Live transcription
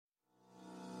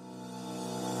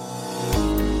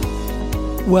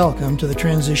Welcome to the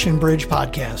Transition Bridge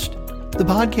Podcast, the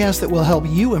podcast that will help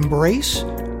you embrace,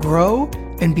 grow,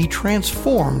 and be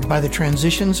transformed by the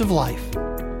transitions of life.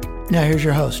 Now here's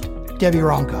your host, Debi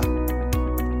Ronca.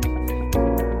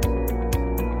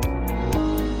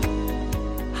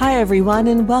 Hi, everyone,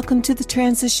 and welcome to the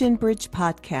Transition Bridge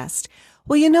Podcast.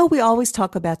 Well, we always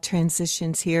talk about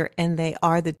transitions here, and they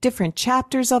are the different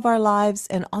chapters of our lives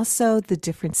and also the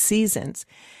different seasons.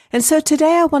 And so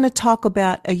today I want to talk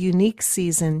about a unique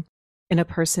season in a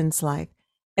person's life,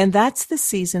 and that's the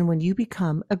season when you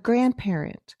become a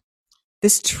grandparent.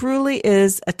 This truly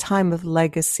is a time of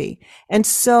legacy. And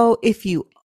so if you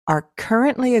are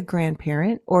currently a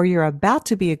grandparent, or you're about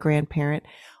to be a grandparent,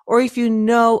 or if you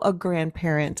know a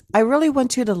grandparent, I really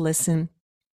want you to listen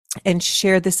and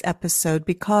share this episode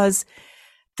because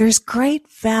there's great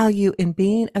value in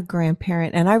being a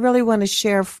grandparent. And I really want to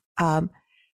share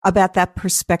about that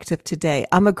perspective today.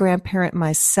 I'm a grandparent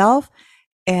myself,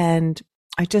 and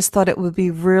I just thought it would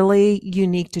be really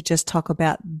unique to just talk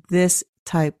about this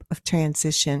type of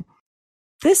transition.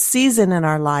 This season in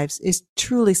our lives is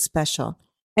truly special,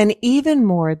 and even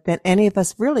more than any of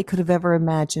us really could have ever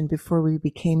imagined before we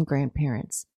became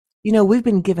grandparents. We've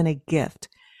been given a gift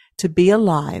to be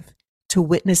alive, to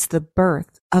witness the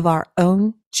birth of our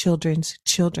own children's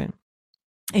children.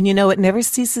 And it never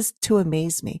ceases to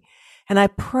amaze me. And I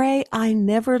pray I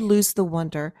never lose the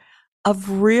wonder of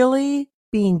really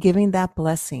being given that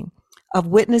blessing, of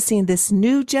witnessing this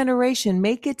new generation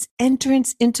make its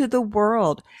entrance into the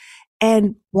world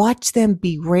and watch them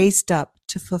be raised up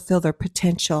to fulfill their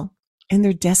potential and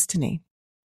their destiny.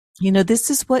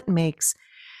 This is what makes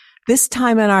this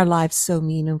time in our lives so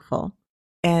meaningful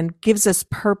and gives us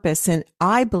purpose. And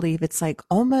I believe it's like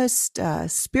almost a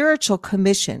spiritual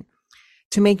commission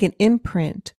to make an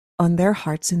imprint on their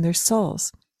hearts and their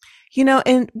souls.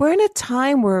 And we're in a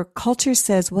time where culture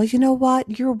says, well, you know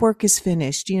what? Your work is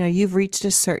finished. You've reached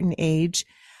a certain age.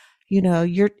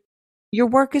 Your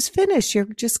work is finished.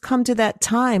 You've just come to that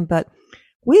time. But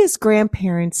we as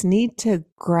grandparents need to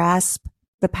grasp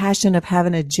the passion of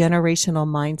having a generational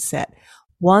mindset,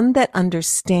 one that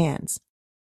understands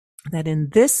that in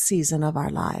this season of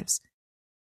our lives,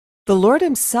 the Lord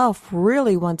himself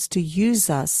really wants to use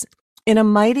us in a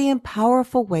mighty and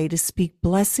powerful way to speak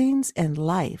blessings and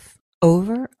life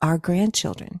over our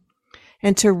grandchildren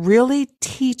and to really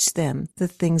teach them the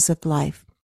things of life.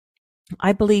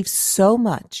 I believe so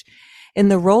much in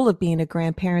the role of being a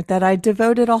grandparent that I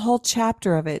devoted a whole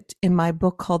chapter of it in my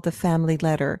book called The Family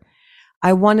Letter.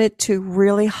 I wanted to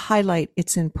really highlight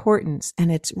its importance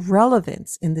and its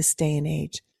relevance in this day and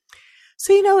age.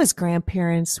 So, as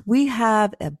grandparents, we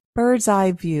have a bird's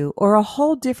eye view or a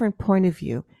whole different point of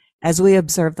view as we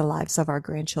observe the lives of our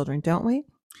grandchildren, don't we?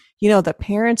 The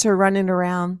parents are running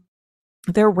around,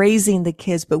 they're raising the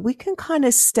kids, but we can kind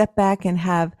of step back and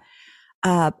have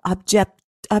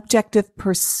objective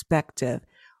perspective.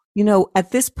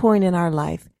 At this point in our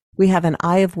life, we have an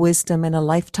eye of wisdom and a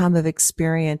lifetime of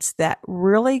experience that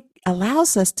really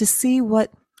allows us to see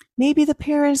what maybe the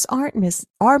parents are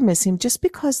missing just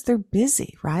because they're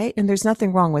busy, right? And there's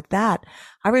nothing wrong with that.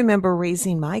 I remember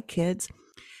raising my kids,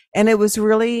 and it was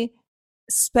really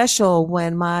special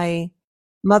when my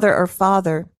mother or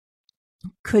father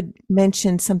could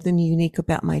mention something unique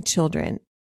about my children.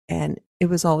 And it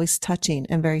was always touching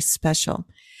and very special.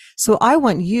 So I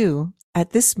want you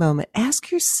at this moment, ask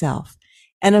yourself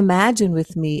and imagine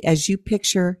with me as you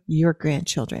picture your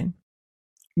grandchildren.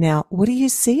 Now, what do you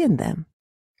see in them?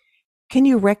 Can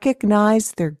you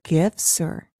recognize their gifts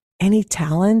or any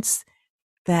talents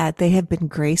that they have been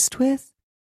graced with?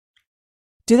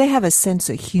 Do they have a sense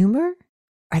of humor?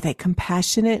 Are they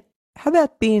compassionate? How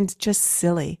about being just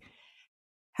silly?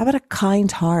 How about a kind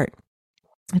heart?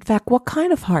 In fact, what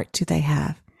kind of heart do they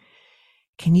have?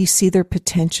 Can you see their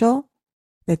potential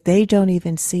that they don't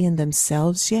even see in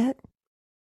themselves yet?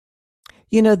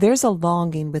 There's a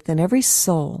longing within every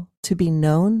soul to be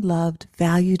known, loved,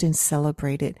 valued, and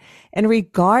celebrated. And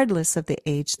regardless of the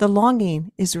age, the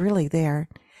longing is really there.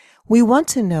 We want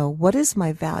to know, what is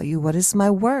my value? What is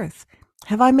my worth?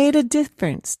 Have I made a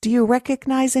difference? Do you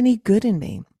recognize any good in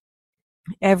me?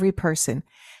 Every person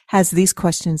has these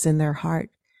questions in their heart.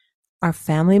 Our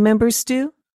family members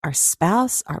do, our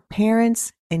spouse, our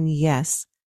parents, and yes,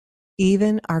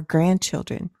 even our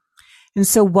grandchildren. And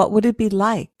so what would it be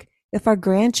like if our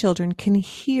grandchildren can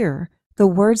hear the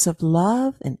words of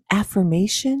love and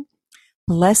affirmation,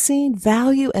 blessing,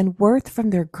 value, and worth from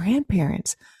their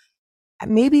grandparents,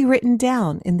 maybe written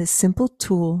down in the simple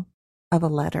tool of a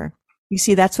letter? You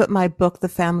see, that's what my book, The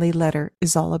Family Letter,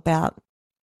 is all about.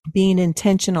 Being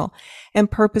intentional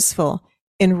and purposeful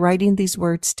in writing these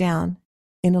words down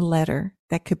in a letter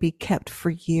that could be kept for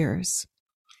years.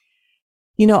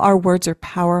 You know, our words are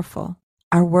powerful.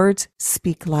 Our words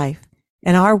speak life,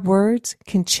 and our words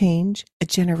can change a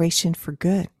generation for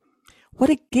good. What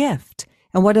a gift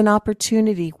and what an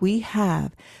opportunity we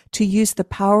have to use the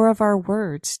power of our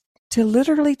words to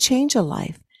literally change a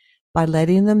life by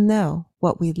letting them know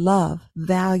what we love,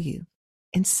 value,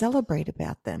 and celebrate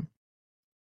about them.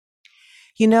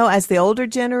 You know, as the older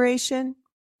generation,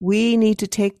 we need to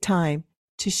take time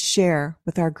to share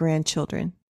with our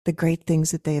grandchildren the great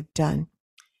things that they have done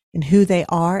and who they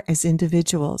are as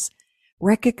individuals.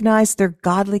 Recognize their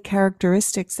godly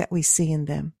characteristics that we see in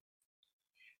them.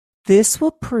 This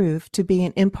will prove to be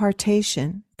an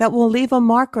impartation that will leave a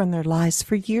mark on their lives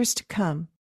for years to come.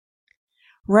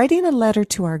 Writing a letter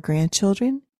to our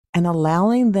grandchildren and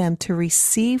allowing them to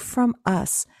receive from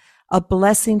us a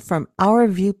blessing from our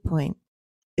viewpoint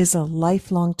is a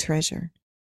lifelong treasure.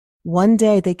 One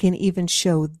day they can even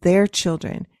show their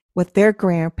children what their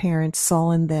grandparents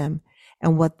saw in them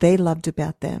and what they loved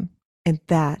about them, and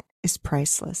that is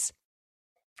priceless.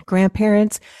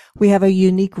 Grandparents, we have a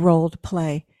unique role to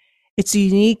play. It's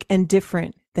unique and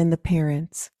different than the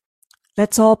parents.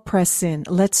 Let's all press in.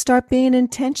 Let's start being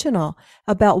intentional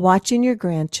about watching your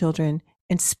grandchildren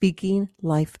and speaking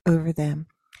life over them.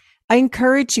 I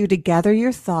encourage you to gather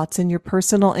your thoughts and your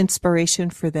personal inspiration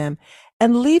for them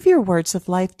and leave your words of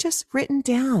life just written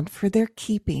down for their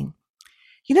keeping.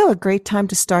 You know, a great time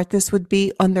to start this would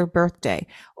be on their birthday,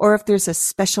 or if there's a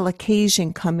special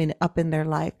occasion coming up in their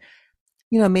life.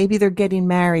 You know, maybe they're getting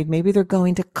married, maybe they're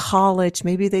going to college,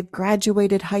 maybe they've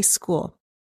graduated high school.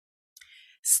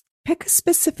 Pick a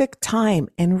specific time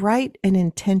and write an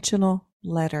intentional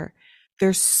letter.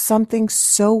 There's something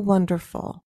so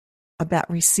wonderful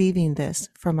about receiving this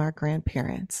from our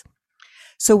grandparents.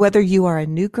 So whether you are a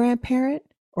new grandparent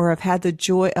or have had the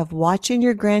joy of watching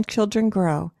your grandchildren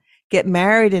grow, get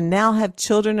married, and now have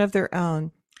children of their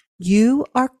own, you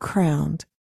are crowned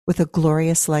with a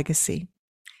glorious legacy.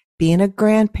 Being a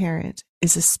grandparent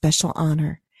is a special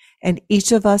honor, and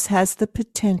each of us has the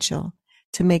potential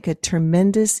to make a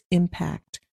tremendous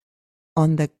impact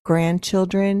on the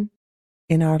grandchildren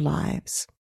in our lives.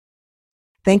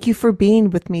 Thank you for being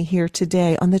with me here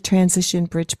today on the Transition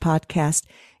Bridge podcast.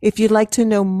 If you'd like to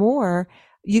know more,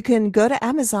 you can go to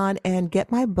Amazon and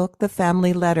get my book, The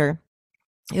Family Letter.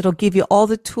 It'll give you all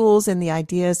the tools and the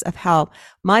ideas of how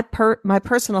my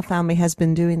personal family has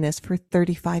been doing this for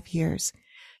 35 years.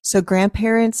 So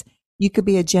grandparents, you could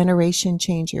be a generation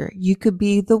changer. You could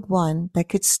be the one that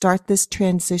could start this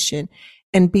transition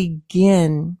and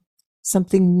begin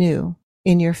something new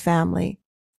in your family,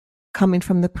 coming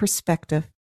from the perspective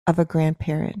of a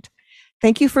grandparent.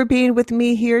 Thank you for being with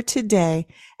me here today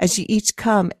as you each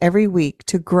come every week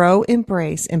to grow,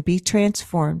 embrace, and be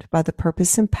transformed by the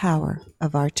purpose and power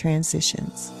of our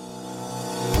transitions.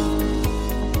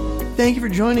 Thank you for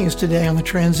joining us today on the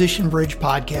Transition Bridge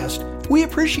podcast. We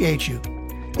appreciate you.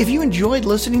 If you enjoyed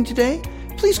listening today,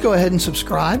 please go ahead and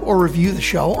subscribe or review the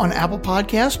show on Apple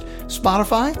Podcasts,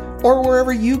 Spotify, or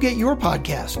wherever you get your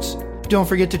podcasts. Don't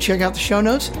forget to check out the show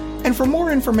notes. And for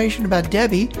more information about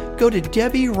Debi, go to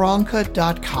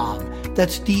DebiRonca.com.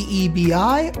 That's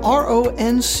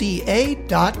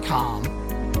DebiRonca.com.